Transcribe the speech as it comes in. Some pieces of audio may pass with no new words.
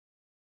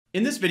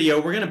In this video,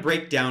 we're going to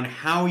break down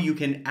how you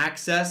can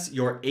access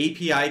your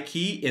API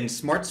key in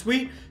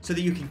SmartSuite so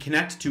that you can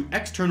connect to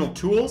external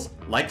tools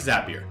like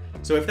Zapier.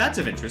 So if that's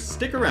of interest,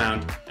 stick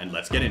around and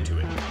let's get into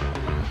it.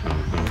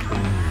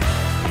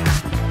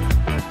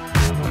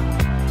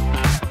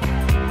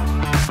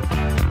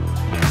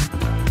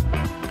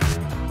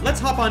 Let's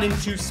hop on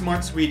into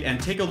SmartSuite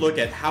and take a look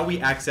at how we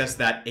access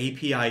that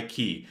API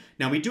key.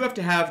 Now we do have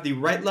to have the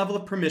right level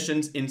of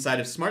permissions inside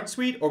of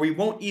SmartSuite or we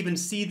won't even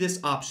see this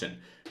option.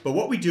 But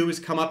what we do is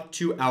come up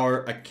to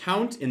our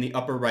account in the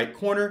upper right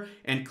corner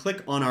and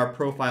click on our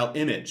profile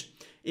image.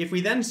 If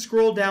we then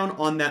scroll down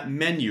on that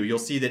menu, you'll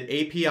see that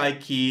API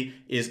key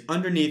is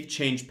underneath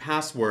change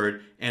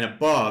password and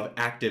above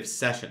active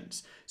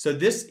sessions. So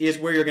this is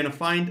where you're going to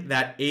find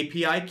that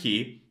API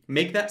key,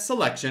 make that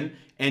selection,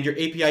 and your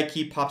API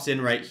key pops in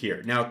right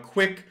here. Now,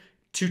 quick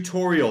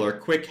tutorial or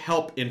quick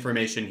help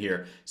information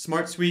here.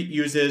 SmartSuite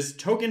uses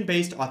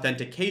token-based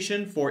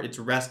authentication for its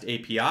REST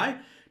API.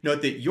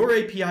 Note that your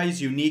API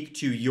is unique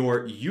to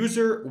your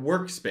user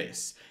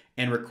workspace,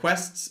 and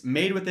requests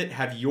made with it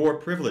have your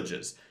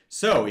privileges.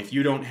 So if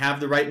you don't have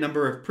the right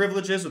number of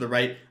privileges or the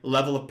right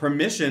level of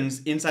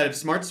permissions inside of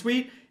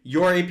SmartSuite,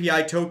 your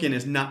API token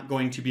is not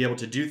going to be able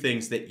to do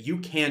things that you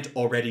can't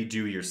already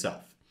do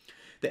yourself.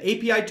 The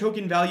API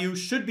token value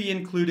should be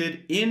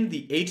included in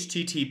the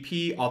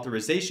HTTP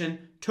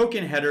authorization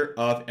token header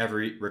of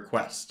every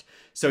request.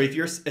 So if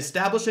you're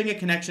establishing a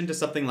connection to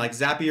something like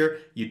Zapier,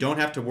 you don't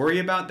have to worry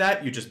about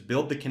that. You just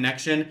build the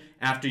connection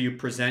after you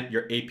present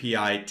your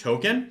API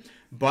token.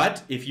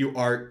 But if you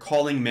are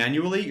calling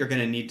manually, you're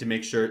going to need to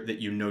make sure that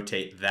you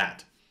notate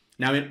that.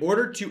 Now, in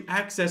order to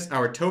access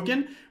our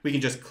token, we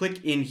can just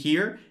click in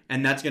here,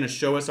 and that's going to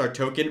show us our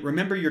token.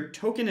 Remember, your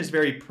token is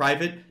very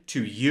private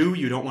to you.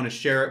 You don't want to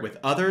share it with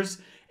others.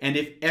 And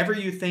if ever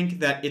you think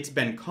that it's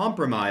been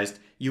compromised,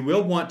 you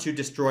will want to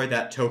destroy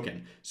that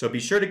token. So be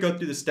sure to go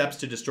through the steps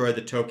to destroy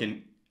the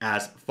token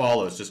as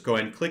follows. Just go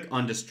ahead and click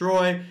on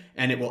destroy,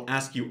 and it will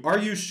ask you, are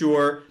you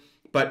sure?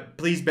 But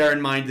please bear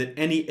in mind that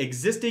any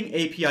existing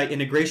API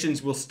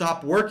integrations will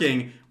stop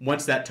working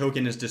once that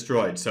token is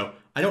destroyed. So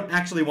I don't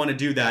actually want to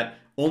do that.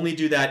 Only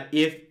do that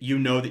if you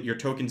know that your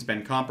token's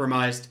been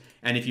compromised.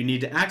 And if you need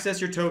to access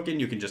your token,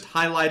 you can just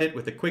highlight it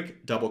with a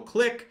quick double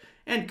click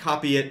and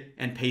copy it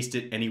and paste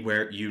it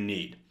anywhere you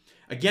need.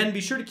 Again,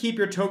 be sure to keep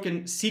your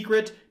token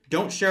secret.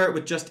 Don't share it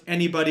with just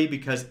anybody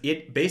because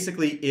it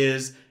basically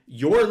is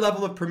your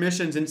level of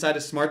permissions inside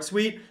of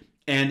SmartSuite,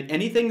 and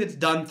anything that's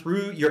done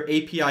through your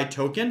API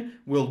token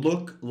will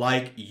look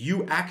like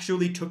you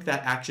actually took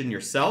that action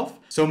yourself.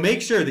 So make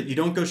sure that you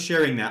don't go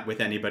sharing that with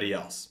anybody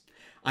else.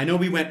 I know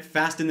we went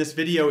fast in this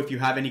video. If you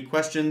have any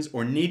questions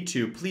or need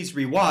to, please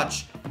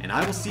rewatch, and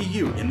I will see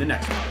you in the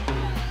next one.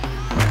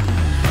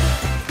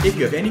 If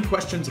you have any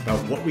questions about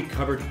what we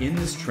covered in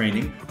this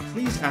training,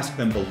 please ask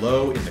them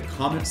below in the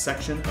comments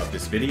section of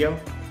this video.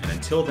 And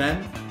until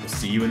then, we'll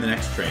see you in the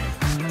next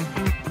training.